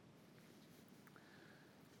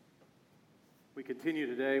We continue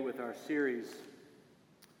today with our series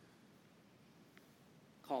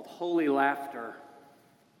called Holy Laughter.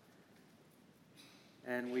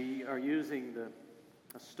 And we are using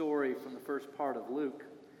a story from the first part of Luke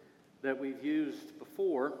that we've used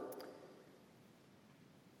before.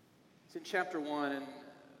 It's in chapter 1, and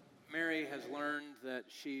Mary has learned that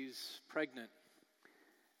she's pregnant.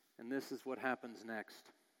 And this is what happens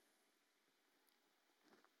next.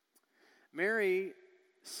 Mary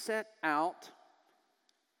set out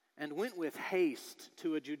and went with haste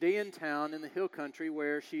to a Judean town in the hill country,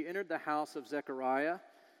 where she entered the house of Zechariah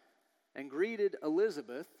and greeted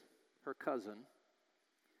Elizabeth, her cousin.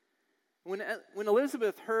 When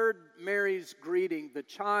Elizabeth heard Mary's greeting, the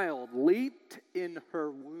child leaped in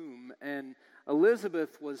her womb, and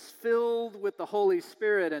Elizabeth was filled with the Holy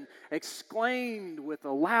Spirit and exclaimed with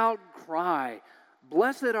a loud cry,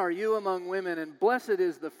 "Blessed are you among women, and blessed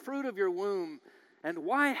is the fruit of your womb. And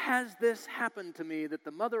why has this happened to me, that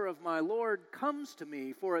the mother of my Lord comes to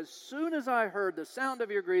me? For as soon as I heard the sound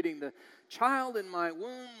of your greeting, the child in my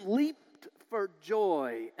womb leaped for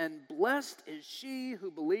joy. And blessed is she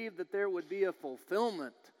who believed that there would be a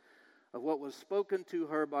fulfillment of what was spoken to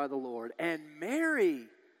her by the Lord." And Mary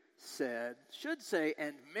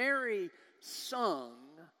and Mary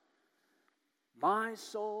sung, "My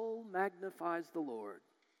soul magnifies the Lord,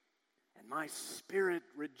 and my spirit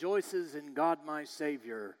rejoices in God my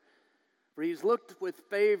Savior. For he's looked with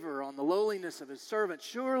favor on the lowliness of his servant.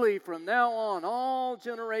 Surely from now on all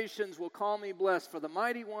generations will call me blessed, for the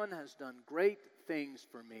Mighty One has done great things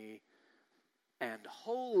for me, and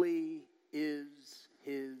holy is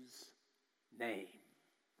his name."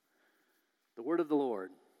 The word of the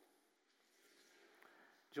Lord.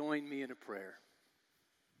 Join me in a prayer.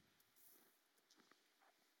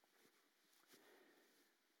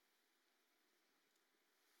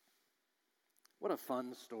 What a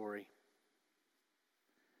fun story.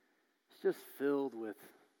 It's just filled with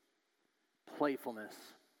playfulness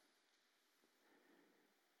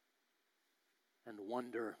and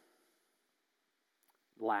wonder,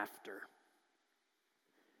 laughter.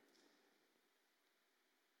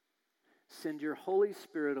 Send your Holy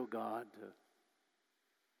Spirit, O God,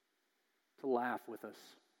 to laugh with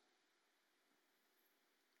us,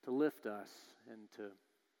 to lift us, and to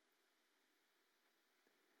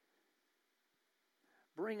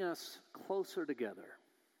bring us closer together,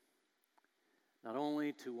 not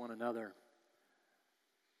only to one another,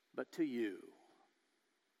 but to you.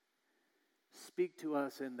 Speak to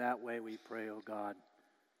us in that way, we pray, O God.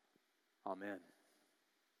 Amen.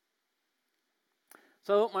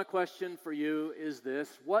 So my question for you is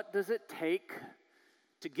this: what does it take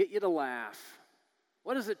to get you to laugh?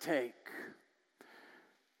 What does it take?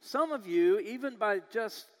 Some of you, even by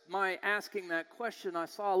just my asking that question, I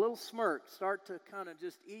saw a little smirk start to kind of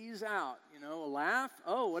just ease out. A laugh.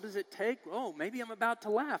 Oh, what does it take? Oh, maybe I'm about to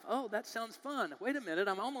laugh. Oh, that sounds fun. Wait a minute,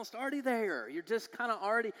 I'm almost already there. You're just kind of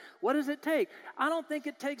already, what does it take? I don't think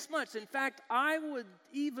it takes much. In fact, I would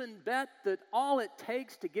even bet that all it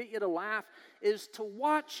takes to get you to laugh is to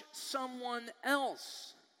watch someone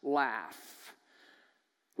else laugh.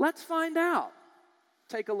 Let's find out.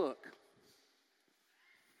 Take a look.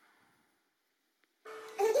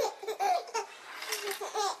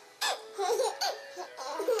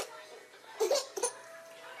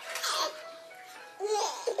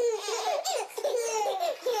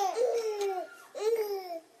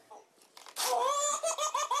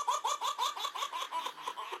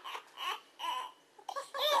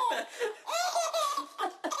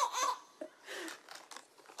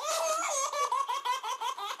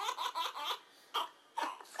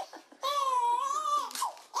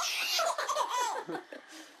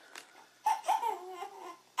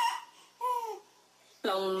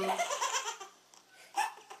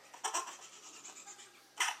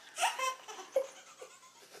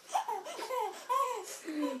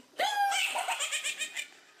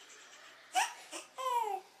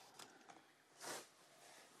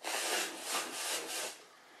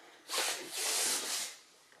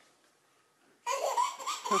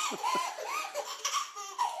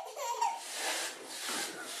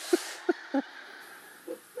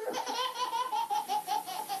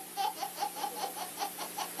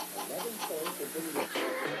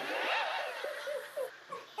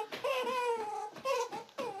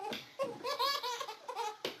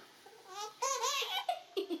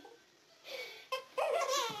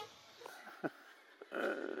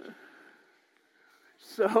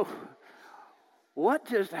 So, what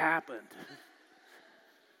just happened?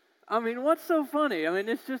 I mean, what's so funny? I mean,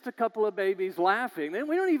 it's just a couple of babies laughing. And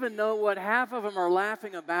we don't even know what half of them are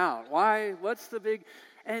laughing about. Why? What's the big...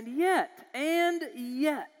 And yet,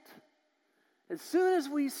 as soon as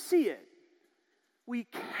we see it, we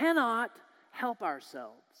cannot help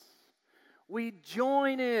ourselves. We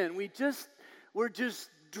join in. We're just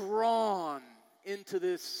drawn into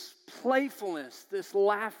this playfulness, this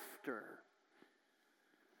laughter.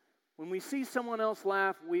 When we see someone else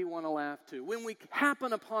laugh, we want to laugh too. When we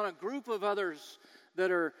happen upon a group of others that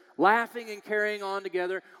are laughing and carrying on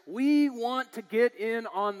together, we want to get in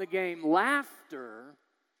on the game. Laughter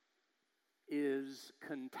is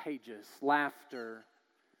contagious. Laughter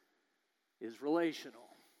is relational.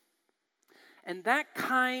 And that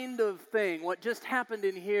kind of thing, what just happened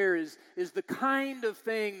in here is the kind of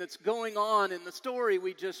thing that's going on in the story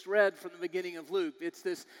we just read from the beginning of Luke. It's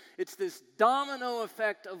this domino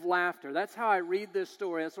effect of laughter. That's how I read this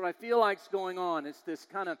story. That's what I feel like's going on. It's this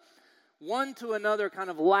kind of one to another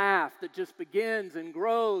kind of laugh that just begins and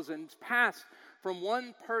grows and is passed from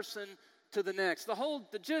one person to the next.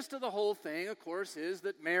 The gist of the whole thing, of course, is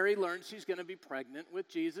that Mary learns she's going to be pregnant with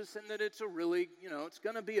Jesus and that it's a really, it's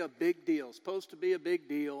going to be a big deal. It's supposed to be a big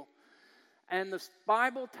deal. And the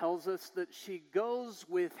Bible tells us that she goes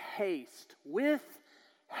with haste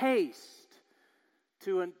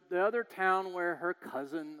to the other town where her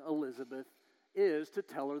cousin Elizabeth is to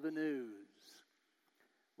tell her the news.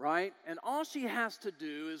 Right? And all she has to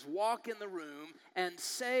do is walk in the room and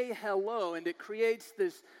say hello, and it creates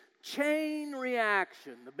this chain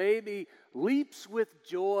reaction. The baby leaps with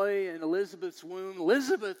joy in Elizabeth's womb.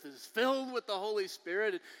 Elizabeth is filled with the Holy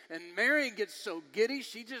Spirit, and Mary gets so giddy,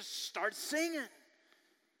 she just starts singing.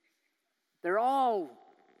 They're all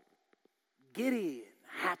giddy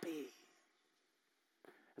and happy.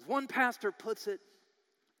 As one pastor puts it,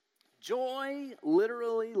 joy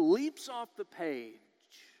literally leaps off the page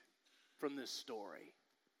from this story.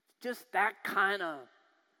 Just that kind of.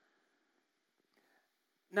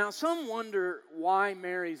 Now, some wonder why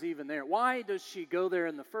Mary's even there. Why does she go there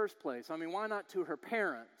in the first place? I mean, why not to her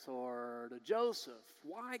parents or to Joseph?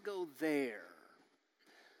 Why go there?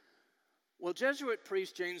 Well, Jesuit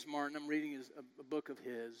priest James Martin, I'm reading a book of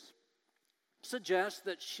his, suggests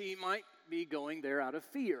that she might be going there out of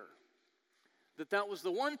fear. That was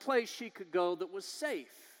the one place she could go that was safe.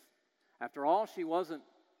 After all, she wasn't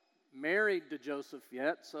married to Joseph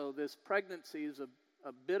yet, so this pregnancy is a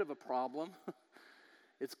bit of a problem.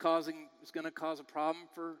 It's going to cause a problem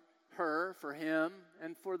for her, for him,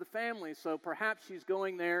 and for the family. So perhaps she's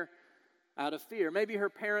going there out of fear. Maybe her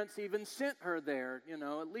parents even sent her there,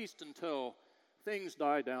 at least until things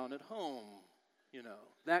die down at home,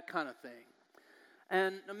 that kind of thing.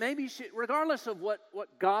 And maybe regardless of what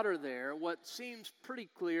got her there, what seems pretty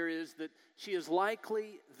clear is that she is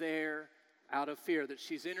likely there out of fear, that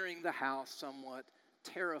she's entering the house somewhat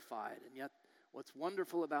terrified. And yet, what's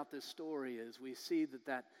wonderful about this story is we see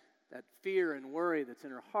that fear and worry that's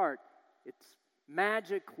in her heart, it's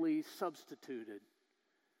magically substituted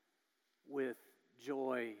with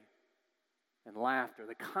joy and laughter.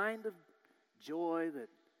 The kind of joy that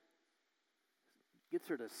gets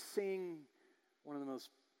her to sing one of the most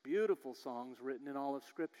beautiful songs written in all of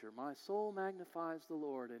Scripture. My soul magnifies the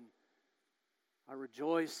Lord, and I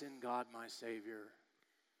rejoice in God my Savior.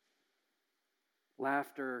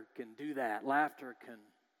 Laughter can do that. Laughter can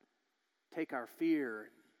take our fear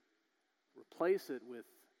and replace it with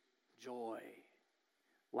joy.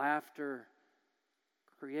 Laughter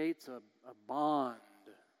creates a bond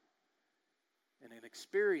and an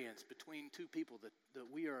experience between two people that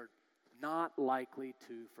we are not likely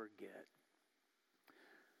to forget.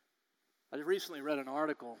 I recently read an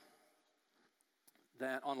article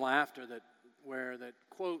on laughter that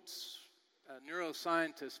quotes a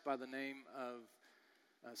neuroscientist by the name of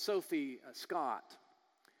Sophie Scott.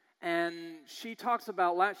 And she talks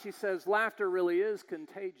about, she says, laughter really is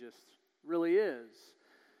contagious, really is.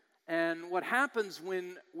 And what happens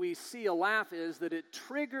when we see a laugh is that it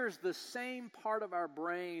triggers the same part of our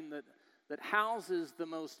brain that houses the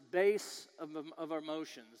most base of our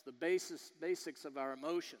emotions, the basics of our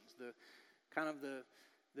emotions, the kind of the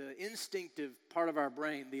instinctive part of our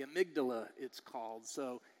brain, the amygdala it's called.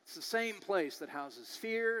 So it's the same place that houses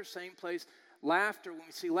fear, same place. Laughter, when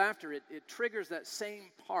we see laughter, it triggers that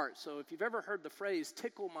same part. So if you've ever heard the phrase,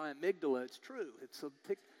 tickle my amygdala, it's true. It's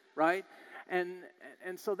right? And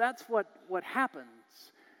so that's what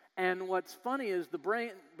happens. And what's funny is the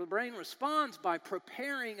brain responds by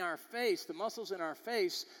preparing our face, the muscles in our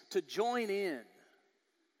face, to join in.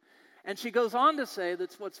 And she goes on to say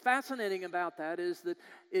that what's fascinating about that is that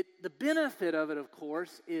the benefit of it, of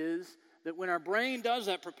course, is that when our brain does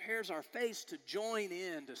that, prepares our face to join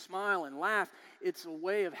in, to smile and laugh, it's a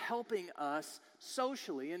way of helping us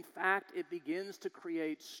socially. In fact, it begins to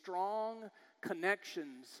create strong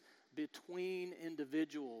connections between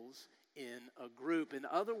individuals in a group. In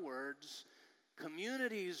other words,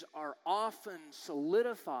 communities are often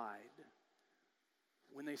solidified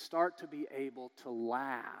when they start to be able to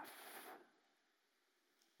laugh.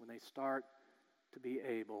 When they start to be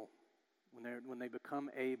able, when they become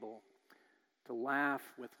able to laugh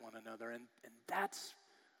with one another. And that's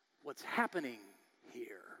what's happening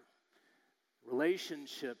here.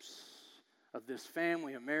 Relationships of this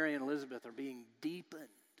family of Mary and Elizabeth are being deepened.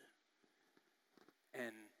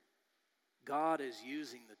 And God is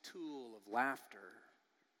using the tool of laughter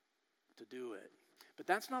to do it. But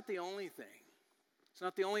that's not the only thing. It's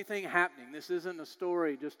not the only thing happening. This isn't a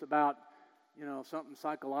story just about, something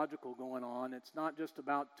psychological going on. It's not just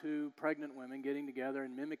about two pregnant women getting together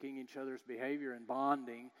and mimicking each other's behavior and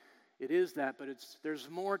bonding. It is that, but there's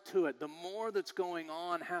more to it. The more that's going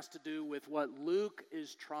on has to do with what Luke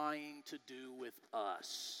is trying to do with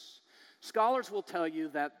us. Scholars will tell you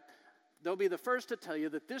that, they'll be the first to tell you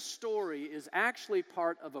that this story is actually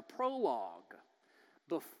part of a prologue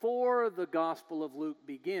before the Gospel of Luke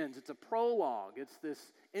begins. It's a prologue. It's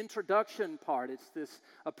this introduction part.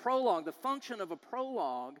 A prologue. The function of a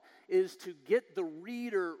prologue is to get the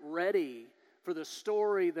reader ready for the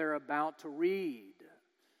story they're about to read.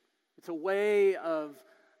 It's a way of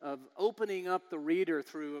opening up the reader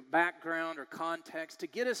through a background or context to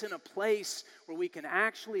get us in a place where we can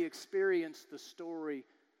actually experience the story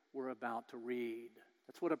we're about to read.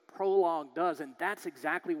 That's what a prologue does, and that's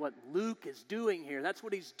exactly what Luke is doing here. That's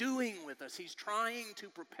what he's doing with us. He's trying to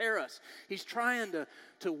prepare us. He's trying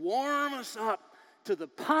to warm us up to the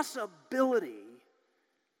possibility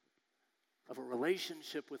of a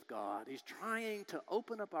relationship with God. He's trying to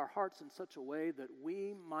open up our hearts in such a way that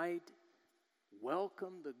we might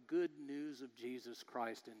welcome the good news of Jesus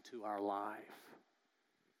Christ into our life.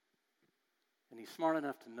 And he's smart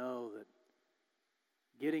enough to know that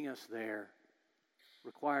getting us there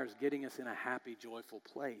requires getting us in a happy, joyful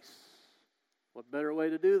place. What better way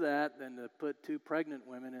to do that than to put two pregnant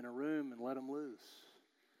women in a room and let them loose?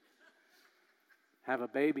 Have a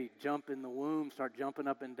baby jump in the womb, start jumping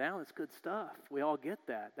up and down. It's good stuff. We all get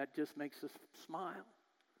that. That just makes us smile.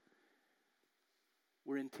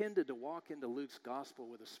 We're intended to walk into Luke's gospel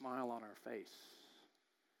with a smile on our face.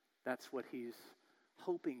 That's what he's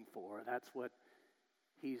hoping for. That's what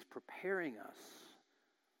he's preparing us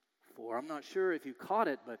for. I'm not sure if you caught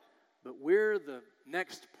it, but we're the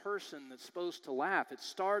next person that's supposed to laugh. It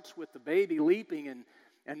starts with the baby leaping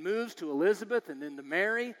and moves to Elizabeth and then to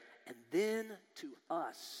Mary and then to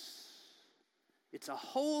us. It's a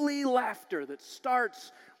holy laughter that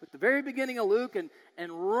starts with the very beginning of Luke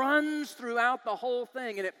and runs throughout the whole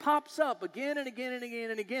thing. And it pops up again and again and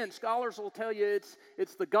again and again. Scholars will tell you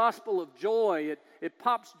it's the gospel of joy. It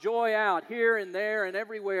pops joy out here and there and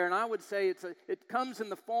everywhere. And I would say it comes in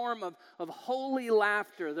the form of holy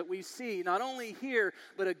laughter that we see, not only here,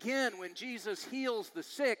 but again, when Jesus heals the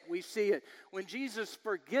sick, we see it. When Jesus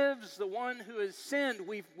forgives the one who has sinned,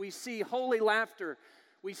 we see holy laughter.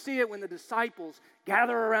 We see it when the disciples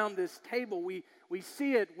gather around this table. We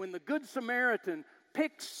see it when the Good Samaritan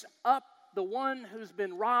picks up the one who's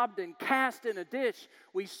been robbed and cast in a ditch.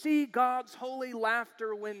 We see God's holy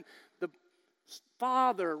laughter when the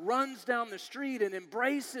father runs down the street and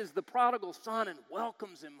embraces the prodigal son and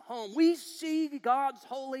welcomes him home. We see God's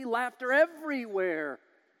holy laughter everywhere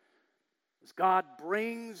as God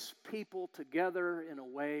brings people together in a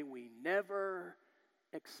way we never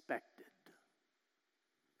expected.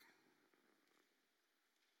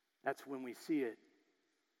 That's when we see it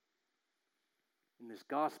in this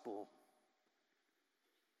gospel,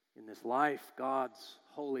 in this life. God's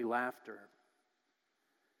holy laughter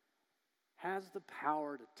has the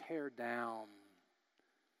power to tear down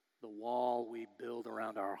the wall we build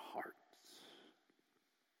around our hearts.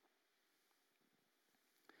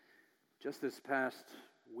 Just this past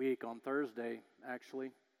week, on Thursday,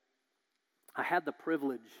 actually, I had the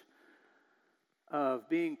privilege of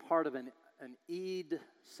being part of an Eid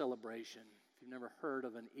celebration. If you've never heard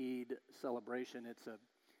of an Eid celebration,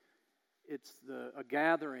 it's a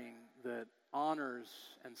gathering that honors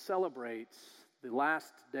and celebrates the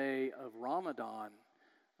last day of Ramadan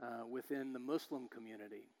within the Muslim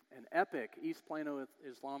community. And EPIC, East Plano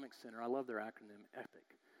Islamic Center, I love their acronym,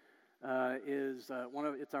 EPIC,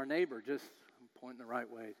 it's our neighbor, just I'm pointing the right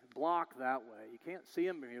way, block that way. You can't see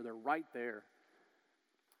them here, they're right there.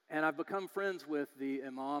 And I've become friends with the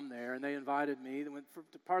imam there, and they invited me.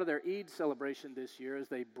 Part of their Eid celebration this year, as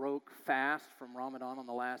they broke fast from Ramadan on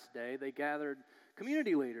the last day, they gathered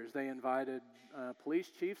community leaders. They invited police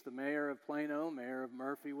chiefs. The mayor of Plano, Mayor of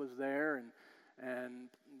Murphy was there, and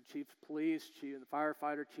chiefs of police, the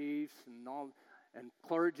firefighter chiefs, and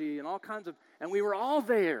clergy, and all kinds of. And we were all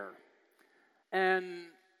there And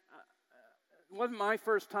it wasn't my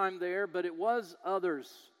first time there, but it was other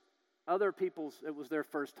people's, it was their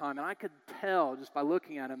first time. And I could tell just by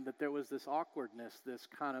looking at them that there was this awkwardness, this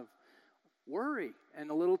kind of worry and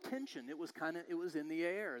a little tension. It was in the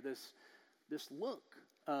air, this look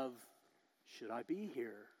of, should I be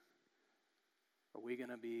here? Are we going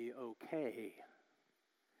to be okay?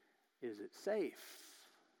 Is it safe?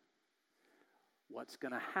 What's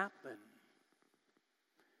going to happen?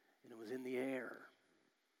 And it was in the air.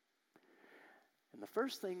 And the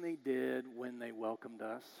first thing they did when they welcomed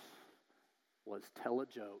us was tell a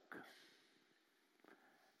joke.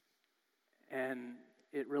 And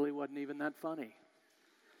it really wasn't even that funny.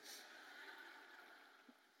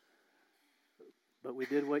 But we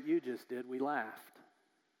did what you just did. We laughed.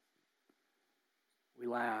 We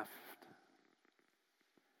laughed.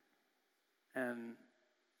 And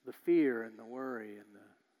the fear and the worry and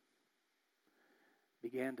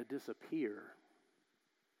began to disappear.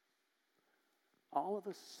 All of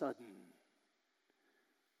a sudden,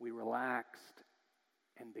 we relaxed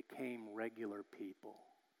and became regular people.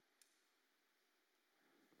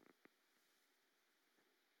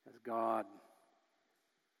 As God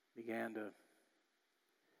began to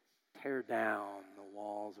tear down the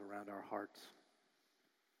walls around our hearts.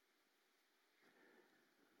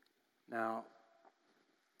 Now,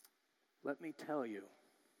 let me tell you,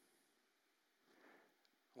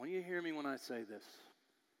 I want you to hear me when I say this.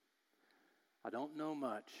 I don't know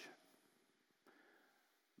much,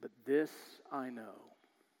 but this I know.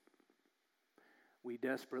 We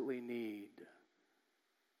desperately need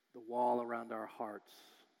the wall around our hearts,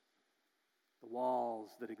 the walls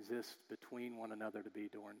that exist between one another to be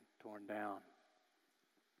torn down.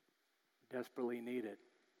 We desperately need it.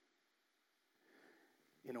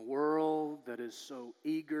 In a world that is so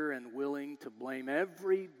eager and willing to blame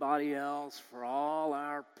everybody else for all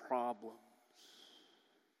our problems,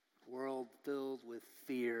 a world filled with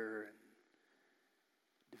fear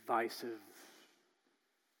and divisive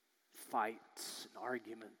fights and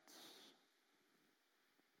arguments.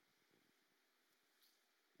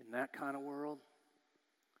 In that kind of world,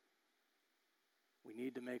 we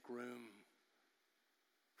need to make room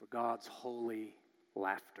for God's holy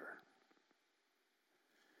laughter.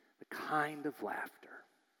 The kind of laughter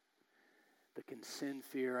that can send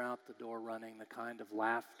fear out the door running, the kind of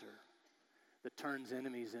laughter that turns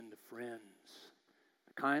enemies into friends,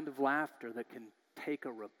 the kind of laughter that can take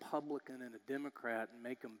a Republican and a Democrat and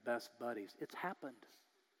make them best buddies. It's happened.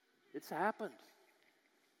 It's happened.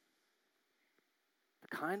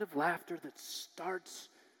 The kind of laughter that starts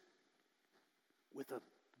with a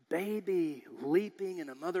baby leaping in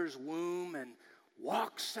a mother's womb and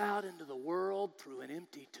walks out into the world through an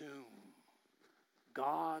empty tomb.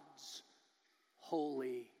 God's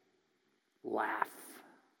holy laugh.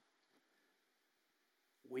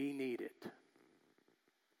 We need it.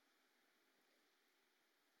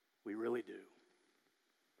 We really do.